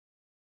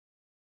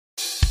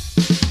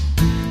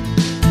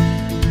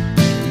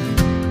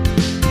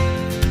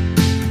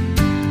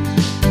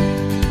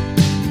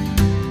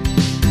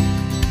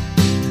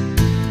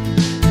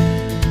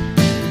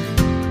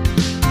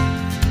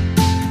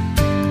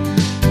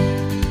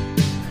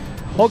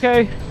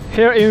Okay,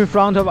 here in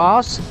front of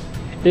us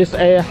is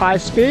a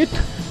high-speed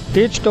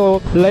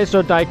digital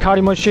laser die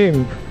cutting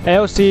machine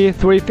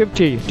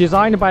LC350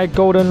 designed by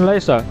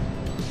Goldenlaser.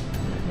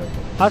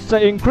 As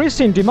the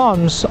increasing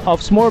demands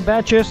of small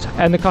batches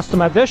and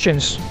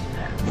customizations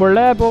for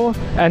label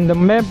and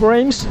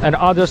membranes and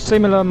other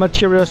similar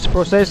materials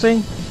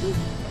processing,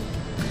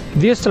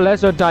 this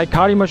laser die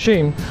cutting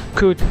machine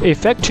could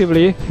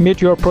effectively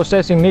meet your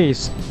processing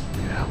needs.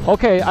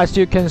 Okay, as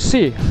you can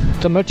see,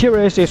 the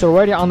materials is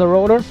already on the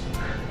roller,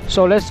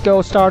 so let's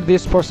go start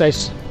this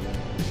process.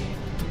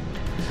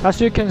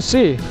 As you can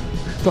see,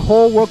 the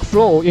whole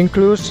workflow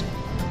includes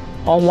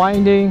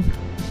unwinding,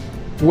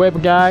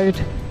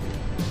 waveguide,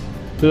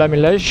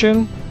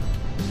 lamination,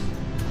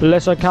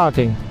 laser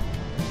cutting,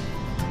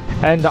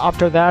 and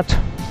after that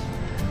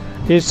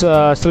is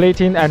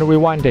slitting and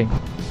rewinding.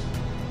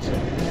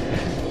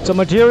 The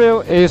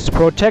material is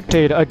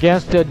protected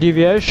against the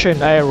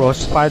deviation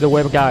errors by the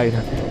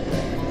waveguide.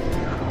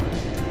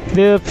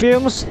 The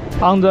films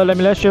on the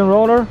lamination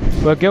roller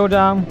will go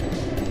down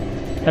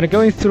and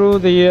going through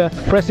the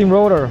pressing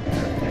roller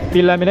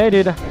be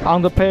laminated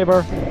on the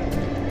paper.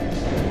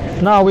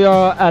 Now we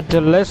are at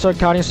the laser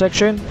cutting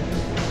section.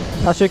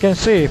 As you can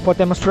see, for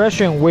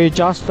demonstration we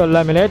just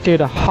laminated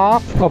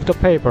half of the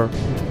paper.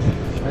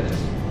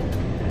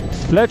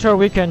 Later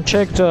we can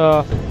check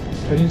the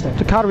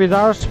cut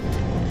results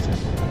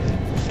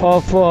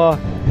of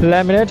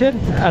laminated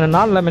and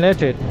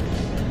non-laminated.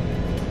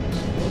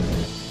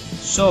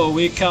 So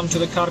we come to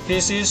the cut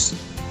pieces.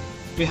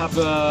 We have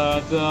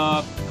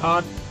the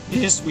cut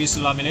piece with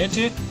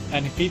laminated,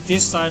 and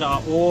this side are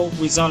all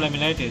without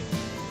laminated.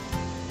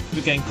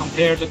 You can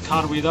compare the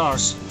cut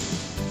results.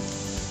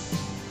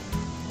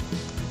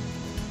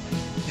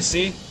 You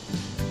see,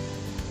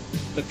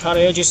 the cut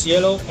edge is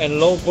yellow and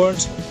low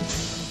burnt,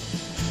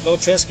 low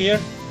trace here,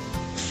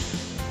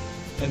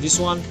 and this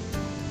one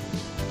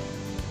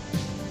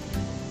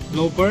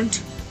low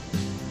burnt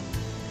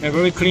and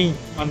very clean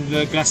on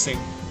the glassing.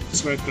 It's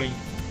very clean.